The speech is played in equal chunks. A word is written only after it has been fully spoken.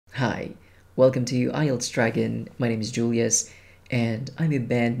Hi, welcome to ieltsDragon. My name is Julius, and I'm a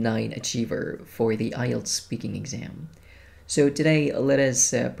Band 9 achiever for the IELTS Speaking exam. So today, let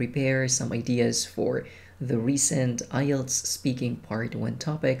us prepare some ideas for the recent IELTS Speaking Part 1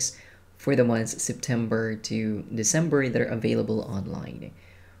 topics for the months September to December that are available online.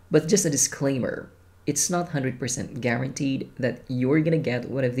 But just a disclaimer, it's not 100% guaranteed that you're gonna get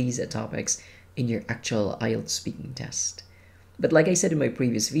one of these topics in your actual IELTS speaking test. But like I said in my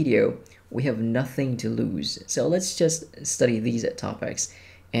previous video, we have nothing to lose. So let's just study these topics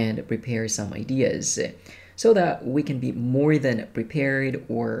and prepare some ideas so that we can be more than prepared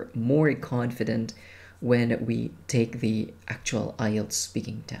or more confident when we take the actual IELTS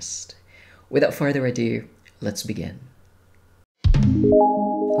speaking test. Without further ado, let's begin.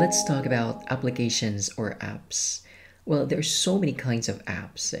 Let's talk about applications or apps. Well, there's so many kinds of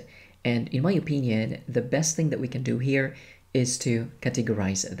apps, and in my opinion, the best thing that we can do here is to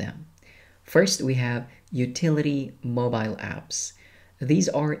categorize them. First, we have utility mobile apps. These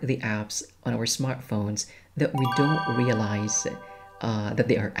are the apps on our smartphones that we don't realize that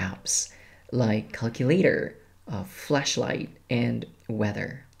they are apps, like calculator, flashlight, and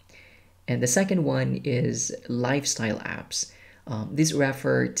weather. And the second one is lifestyle apps. These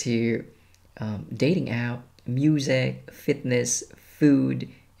refer to dating app, music, fitness, food,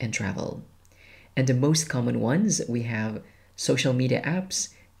 and travel. And the most common ones, we have social media apps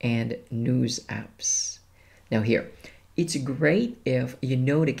and news apps. Now here, it's great if you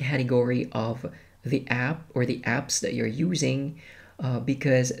know the category of the app or the apps that you're using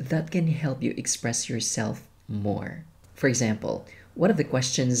because that can help you express yourself more. For example, one of the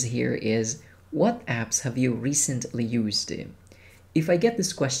questions here is, what apps have you recently used? If I get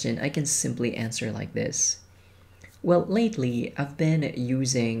this question, I can simply answer like this. Well, lately, I've been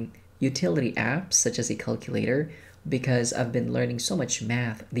using utility apps such as a calculator because I've been learning so much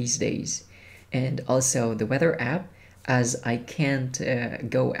math these days. And also the weather app, as I can't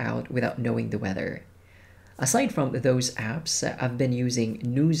go out without knowing the weather. Aside from those apps, I've been using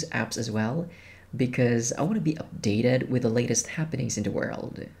news apps as well because I want to be updated with the latest happenings in the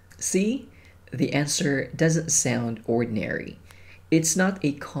world. See, the answer doesn't sound ordinary. It's not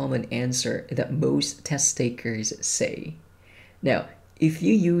a common answer that most test takers say. Now, if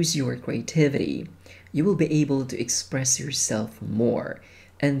you use your creativity, you will be able to express yourself more.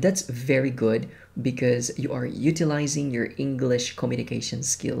 And that's very good because you are utilizing your English communication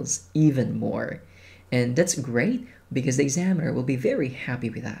skills even more. And that's great because the examiner will be very happy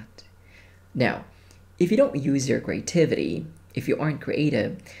with that. Now, if you don't use your creativity, if you aren't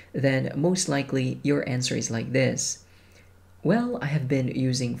creative, then most likely your answer is like this. Well, I have been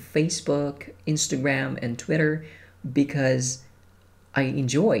using Facebook, Instagram, and Twitter because I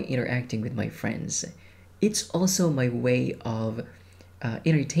enjoy interacting with my friends. It's also my way of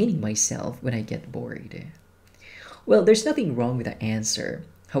entertaining myself when I get bored. Well, there's nothing wrong with that answer.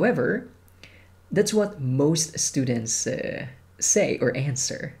 However, that's what most students say or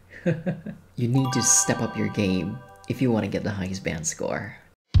answer. You need to step up your game if you want to get the highest band score.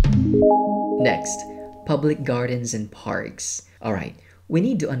 Next, public gardens and parks. All right, we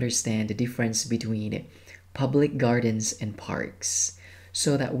need to understand the difference between public gardens and parks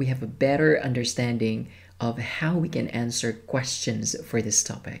so that we have a better understanding of how we can answer questions for this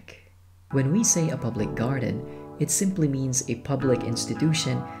topic. When we say a public garden, it simply means a public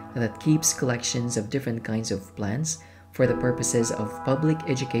institution that keeps collections of different kinds of plants for the purposes of public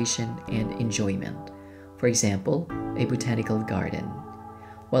education and enjoyment. For example, a botanical garden.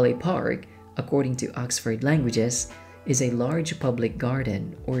 While a park, according to Oxford Languages, is a large public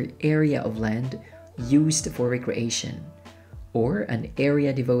garden or area of land used for recreation, or an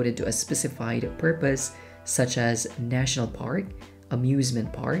area devoted to a specified purpose such as national park,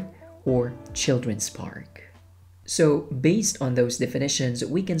 amusement park, or children's park. So based on those definitions,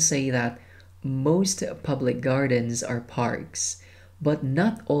 we can say that most public gardens are parks, but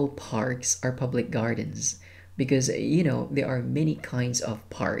not all parks are public gardens because, there are many kinds of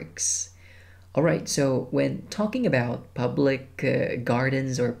parks. Alright, so when talking about public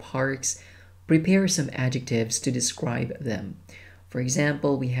gardens or parks, prepare some adjectives to describe them. For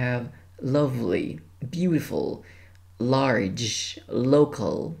example, we have lovely, beautiful, large,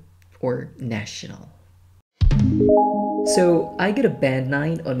 local, or national. So I got a band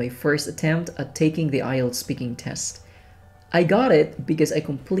 9 on my first attempt at taking the IELTS speaking test. I got it because I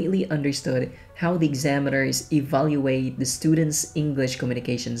completely understood how the examiners evaluate the students' English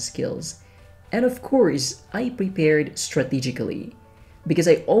communication skills. And of course, I prepared strategically because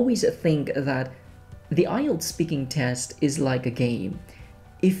I always think that the IELTS speaking test is like a game.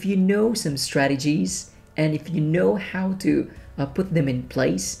 If you know some strategies and if you know how to put them in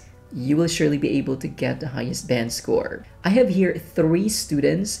place, you will surely be able to get the highest band score. I have here 3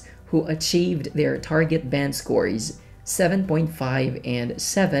 students who achieved their target band scores 7.5 and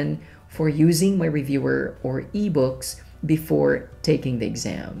 7 for using my reviewer or ebooks before taking the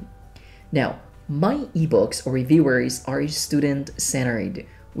exam. Now, my ebooks or reviewers are student-centered,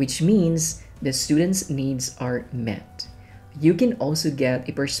 which means the students' needs are met. You can also get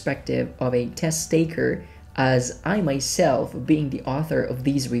a perspective of a test taker, as I myself, being the author of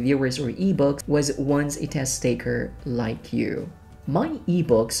these reviewers or ebooks, was once a test taker like you. My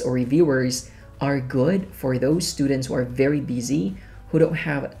ebooks or reviewers are good for those students who are very busy, who don't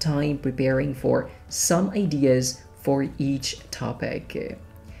have time preparing for some ideas for each topic.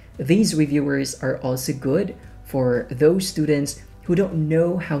 These reviewers are also good for those students who don't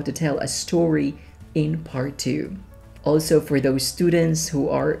know how to tell a story in part 2. Also for those students who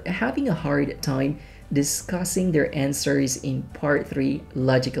are having a hard time discussing their answers in part 3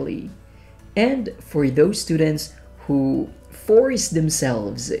 logically. And for those students who force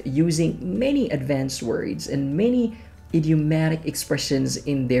themselves using many advanced words and many idiomatic expressions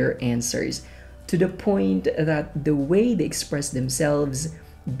in their answers, to the point that the way they express themselves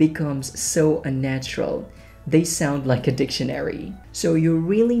becomes so unnatural. They sound like a dictionary. So you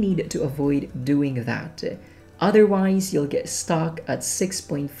really need to avoid doing that. Otherwise, you'll get stuck at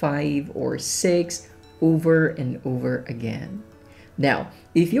 6.5 or 6 over and over again. Now,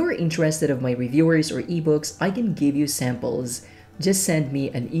 if you're interested of my reviewers or ebooks, I can give you samples. Just send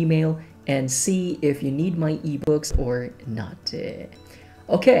me an email and see if you need my ebooks or not.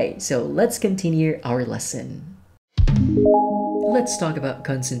 Okay, so let's continue our lesson. Let's talk about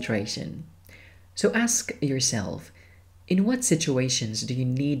concentration. So ask yourself, in what situations do you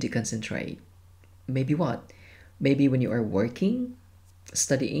need to concentrate? Maybe what? Maybe when you are working,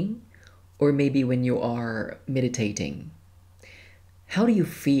 studying, or maybe when you are meditating. How do you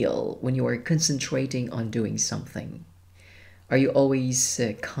feel when you are concentrating on doing something? Are you always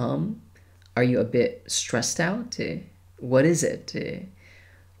calm? Are you a bit stressed out? What is it?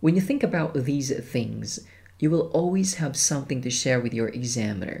 When you think about these things, you will always have something to share with your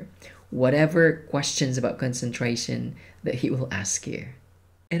examiner, whatever questions about concentration that he will ask you.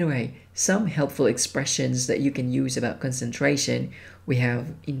 Anyway, some helpful expressions that you can use about concentration. We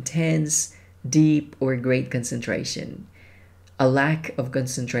have intense, deep, or great concentration, a lack of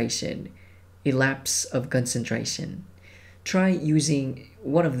concentration, a lapse of concentration. Try using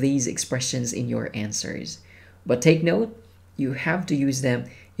one of these expressions in your answers. But take note, you have to use them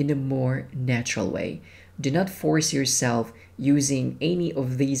in a more natural way. Do not force yourself using any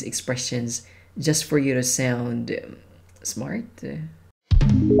of these expressions just for you to sound smart.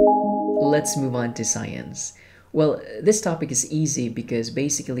 Let's move on to science. Well, this topic is easy because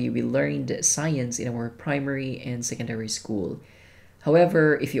basically we learned science in our primary and secondary school.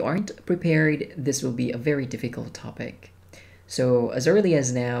 However, if you aren't prepared, this will be a very difficult topic. So as early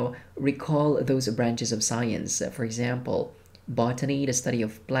as now, recall those branches of science. For example, botany, the study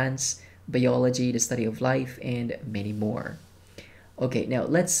of plants, biology, the study of life, and many more. Okay, now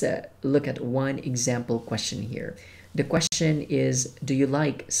let's look at one example question here. The question is, do you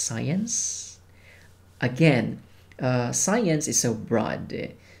like science? Again, science is so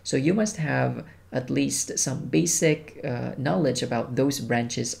broad, so you must have at least some basic knowledge about those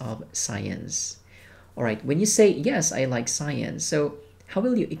branches of science. All right, when you say, yes, I like science, so how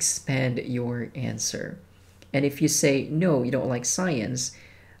will you expand your answer? And if you say, no, you don't like science,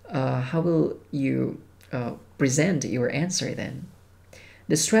 how will you present your answer then?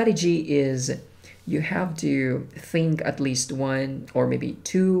 The strategy is you have to think at least one or maybe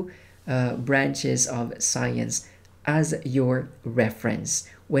two branches of science as your reference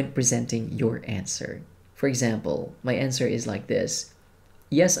when presenting your answer. For example, my answer is like this.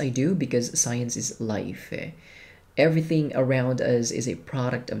 Yes, I do, because science is life. Everything around us is a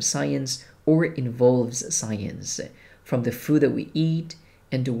product of science or involves science, from the food that we eat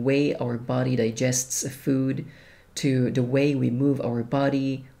and the way our body digests food to the way we move our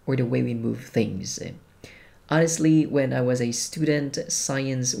body or the way we move things. Honestly, when I was a student,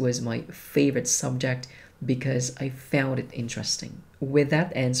 science was my favorite subject because I found it interesting. With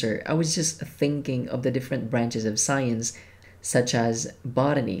that answer, I was just thinking of the different branches of science, such as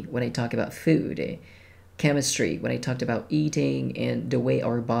botany when I talk about food, chemistry when I talked about eating and the way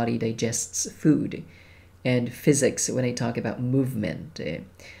our body digests food, and physics when I talk about movement.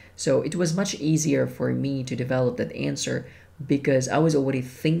 So it was much easier for me to develop that answer because I was already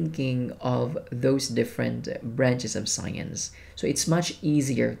thinking of those different branches of science. So it's much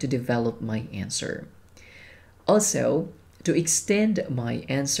easier to develop my answer. Also, to extend my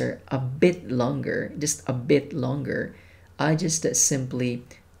answer a bit longer, just a bit longer, I just simply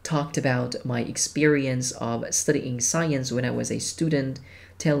talked about my experience of studying science when I was a student,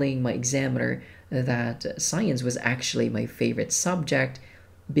 telling my examiner that science was actually my favorite subject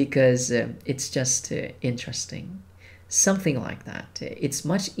because it's just interesting. Something like that. It's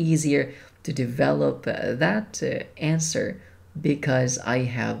much easier to develop that answer because I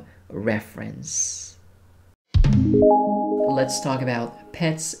have reference. Let's talk about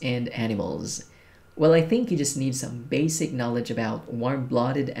pets and animals. Well, I think you just need some basic knowledge about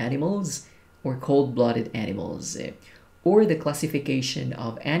warm-blooded animals or cold-blooded animals, or the classification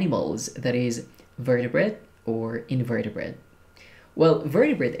of animals, that is, vertebrate or invertebrate. Well,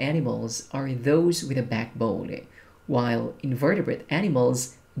 vertebrate animals are those with a backbone, while invertebrate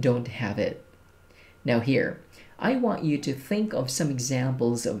animals don't have it. Now here, I want you to think of some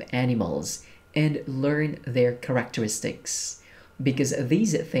examples of animals and learn their characteristics, because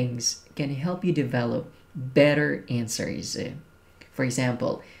these things can help you develop better answers. For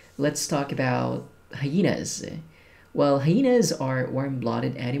example, let's talk about hyenas. Well, hyenas are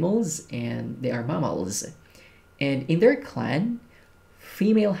warm-blooded animals and they are mammals. And in their clan,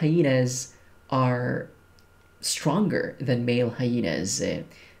 female hyenas are stronger than male hyenas.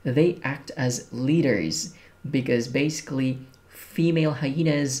 They act as leaders because basically female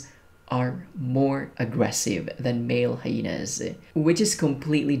hyenas are more aggressive than male hyenas, which is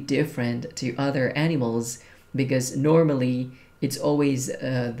completely different to other animals because normally it's always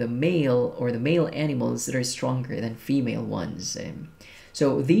the male animals that are stronger than female ones.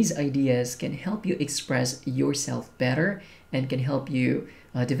 So these ideas can help you express yourself better and can help you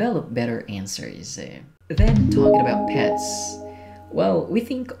develop better answers. Then talking about pets. Well, we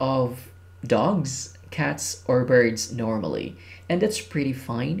think of dogs, cats, or birds normally, and that's pretty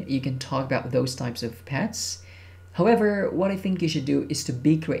fine. You can talk about those types of pets. However, what I think you should do is to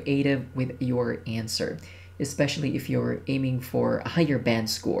be creative with your answer, especially if you're aiming for a higher band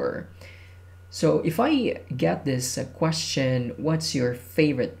score. So if I get this question, what's your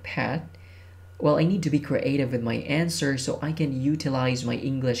favorite pet? Well, I need to be creative with my answer so I can utilize my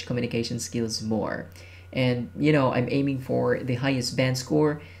English communication skills more. And I'm aiming for the highest band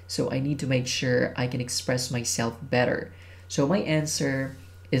score, so I need to make sure I can express myself better. So my answer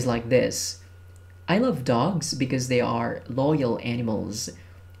is like this. I love dogs because they are loyal animals.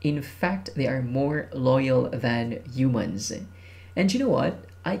 In fact, they are more loyal than humans. And you know what?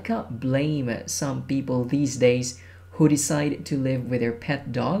 I can't blame some people these days who decide to live with their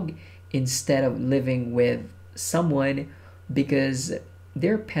pet dog instead of living with someone because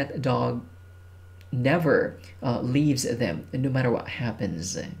their pet dog never leaves them no matter what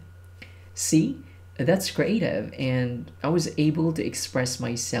happens. See, that's creative and I was able to express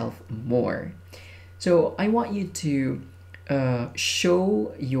myself more. So I want you to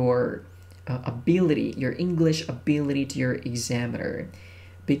show your ability, your English ability to your examiner,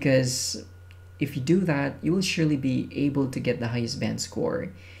 because if you do that, you will surely be able to get the highest band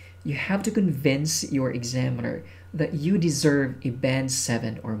score. You have to convince your examiner that you deserve a band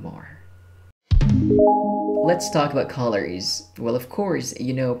 7 or more. Let's talk about colors. Well, of course,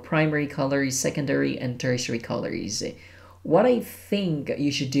 primary colors, secondary, and tertiary colors. What I think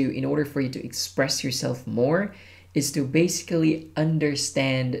you should do in order for you to express yourself more is to basically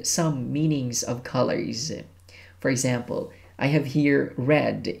understand some meanings of colors. For example, I have here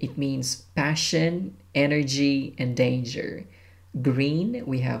red. It means passion, energy, and danger. Green,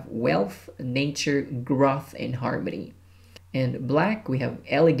 we have wealth, nature, growth, and harmony. And black, we have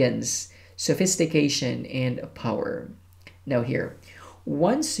elegance, sophistication, and power. Now here,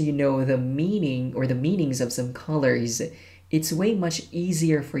 once you know the meaning or the meanings of some colors, it's way much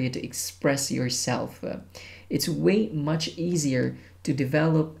easier for you to express yourself. It's way much easier to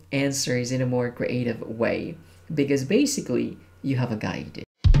develop answers in a more creative way because basically you have a guide.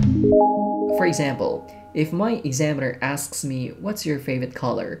 For example, if my examiner asks me, what's your favorite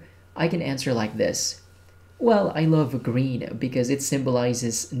color? I can answer like this. Well, I love green because it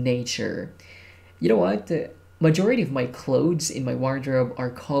symbolizes nature. You know what? The majority of my clothes in my wardrobe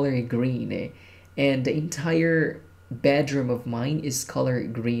are color green, and the entire bedroom of mine is color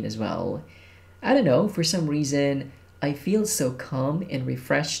green as well. I don't know, for some reason, I feel so calm and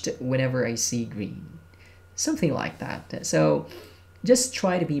refreshed whenever I see green. Something like that. So just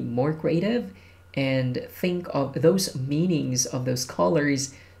try to be more creative and think of those meanings of those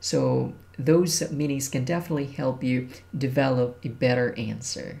colors, so those meanings can definitely help you develop a better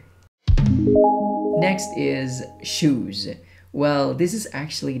answer. Next is shoes. Well, this is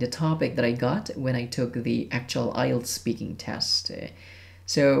actually the topic that I got when I took the actual IELTS speaking test.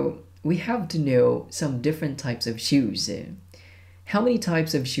 So we have to know some different types of shoes. How many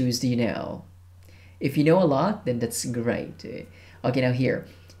types of shoes do you know? If you know a lot, then that's great. Okay, now here.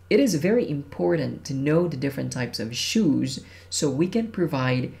 it is very important to know the different types of shoes so we can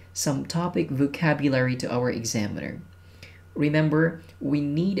provide some topic vocabulary to our examiner. Remember, we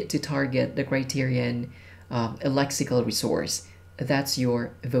need to target the criterion a lexical resource. That's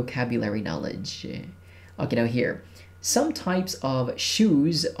your vocabulary knowledge. Okay, now here, some types of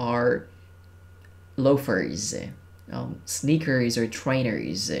shoes are loafers, sneakers or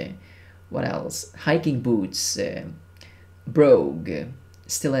trainers. What else? Hiking boots, brogue,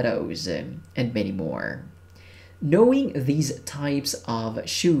 stilettos, and many more. Knowing these types of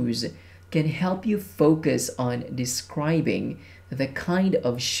shoes can help you focus on describing the kind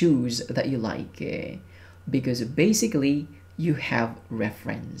of shoes that you like, because basically you have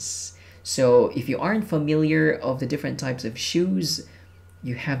reference. So if you aren't familiar of the different types of shoes,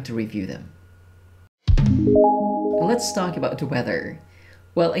 you have to review them. Let's talk about the weather.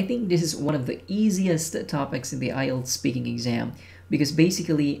 Well, I think this is one of the easiest topics in the IELTS speaking exam because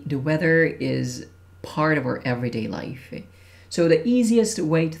basically the weather is part of our everyday life. So the easiest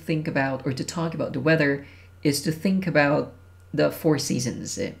way to think about or to talk about the weather is to think about the 4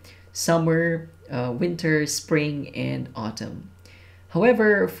 seasons: summer, winter, spring, and autumn.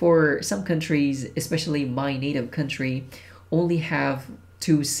 However, for some countries, especially my native country, only have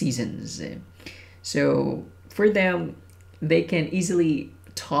 2 seasons. So for them, they can easily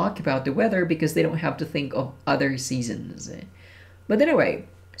talk about the weather because they don't have to think of other seasons. But anyway,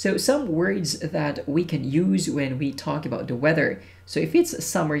 so some words that we can use when we talk about the weather. So if it's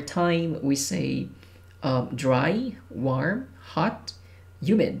summertime, we say dry, warm, hot,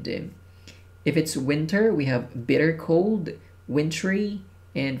 humid. If it's winter, we have bitter cold, wintry,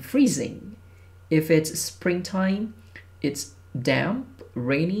 and freezing. If it's springtime, it's damp,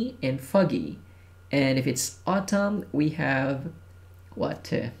 rainy, and foggy. And if it's autumn, we have what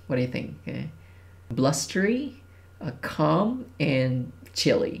do you think? Blustery, calm, and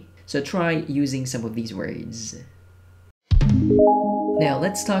chilly. So try using some of these words. Now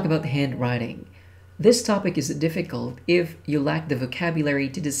let's talk about handwriting. This topic is difficult if you lack the vocabulary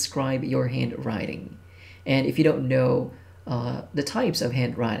to describe your handwriting, and if you don't know the types of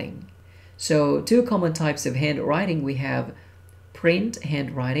handwriting. So 2 common types of handwriting we have: print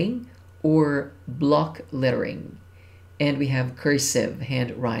handwriting or block lettering, and we have cursive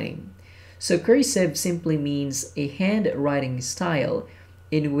handwriting. So cursive simply means a handwriting style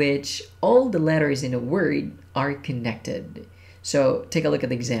in which all the letters in a word are connected. So take a look at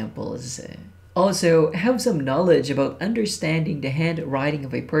the examples. Also, have some knowledge about understanding the handwriting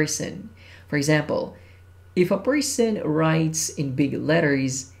of a person. For example, if a person writes in big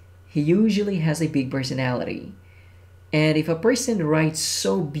letters, he usually has a big personality. And if a person writes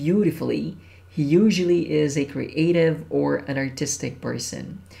so beautifully, he usually is a creative or an artistic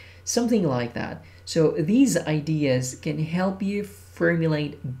person. Something like that. So these ideas can help you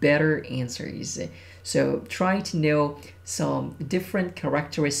formulate better answers. So try to know some different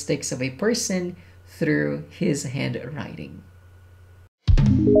characteristics of a person through his handwriting.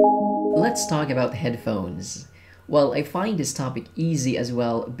 Let's talk about headphones. Well, I find this topic easy as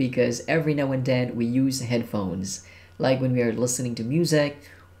well because every now and then we use headphones, like when we are listening to music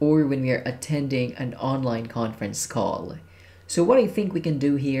or when we are attending an online conference call. So what I think we can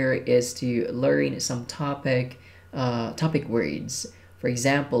do here is to learn some topic words. For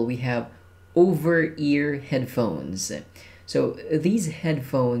example, we have over-ear headphones. So these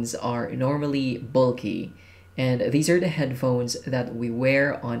headphones are normally bulky, and these are the headphones that we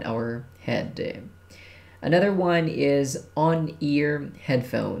wear on our head. Another one is on-ear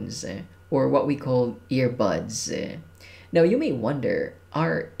headphones, or what we call earbuds. Now you may wonder,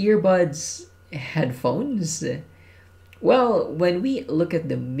 are earbuds headphones? Well, when we look at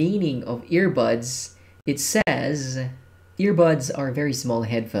the meaning of earbuds, it says earbuds are very small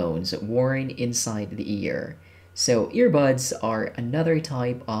headphones worn inside the ear. So earbuds are another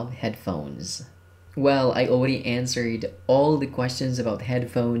type of headphones. Well, I already answered all the questions about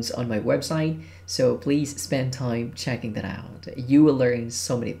headphones on my website, so please spend time checking that out. You will learn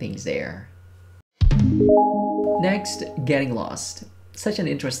so many things there. Next, getting lost. Such an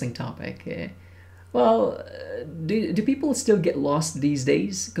interesting topic. Well, do people still get lost these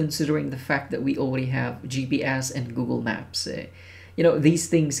days, considering the fact that we already have GPS and Google Maps? These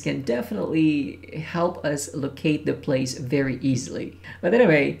things can definitely help us locate the place very easily. But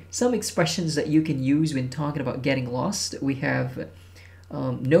anyway, some expressions that you can use when talking about getting lost, we have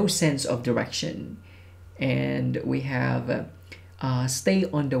no sense of direction, and we have stay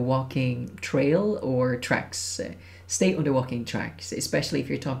on the walking trail or tracks. Stay on the walking tracks, especially if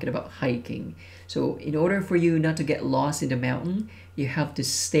you're talking about hiking. So in order for you not to get lost in the mountain, you have to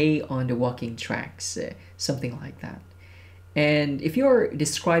stay on the walking tracks, something like that. And if you're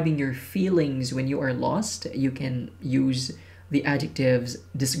describing your feelings when you are lost, you can use the adjectives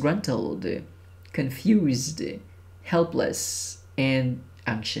disgruntled, confused, helpless, and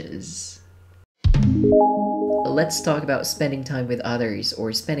anxious. Let's talk about spending time with others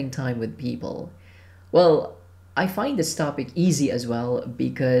or spending time with people. Well, I find this topic easy as well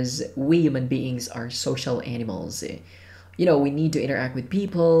because we human beings are social animals. We need to interact with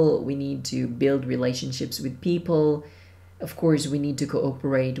people, we need to build relationships with people. Of course, we need to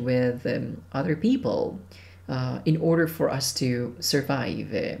cooperate with other people in order for us to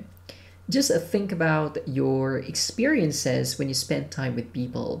survive. Just think about your experiences when you spent time with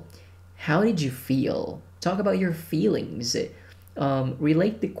people. How did you feel? Talk about your feelings.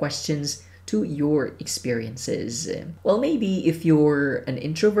 Relate the questions to your experiences. Well, maybe if you're an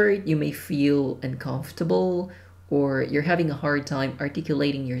introvert, you may feel uncomfortable or you're having a hard time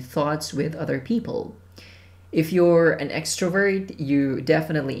articulating your thoughts with other people. If you're an extrovert, you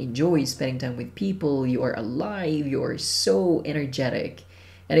definitely enjoy spending time with people. You are alive, you are so energetic.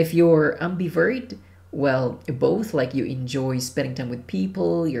 And if you're ambivert, well, both, like you enjoy spending time with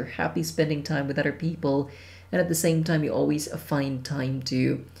people, you're happy spending time with other people, and at the same time, you always find time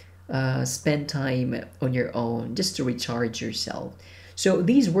to spend time on your own just to recharge yourself. So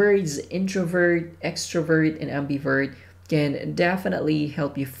these words, introvert, extrovert, and ambivert, can definitely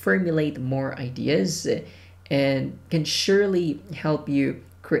help you formulate more ideas and can surely help you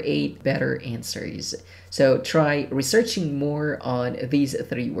create better answers. So try researching more on these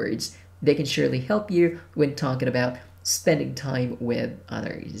three words. They can surely help you when talking about spending time with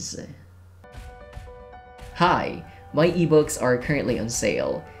others. Hi, my ebooks are currently on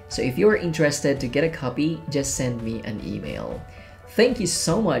sale. So if you're interested to get a copy, just send me an email. Thank you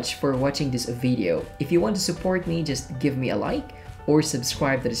so much for watching this video. If you want to support me, just give me a like or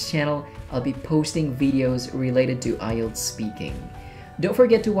subscribe to this channel. I'll be posting videos related to IELTS speaking. Don't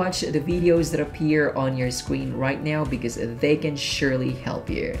forget to watch the videos that appear on your screen right now because they can surely help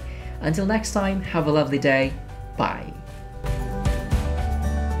you. Until next time, have a lovely day. Bye.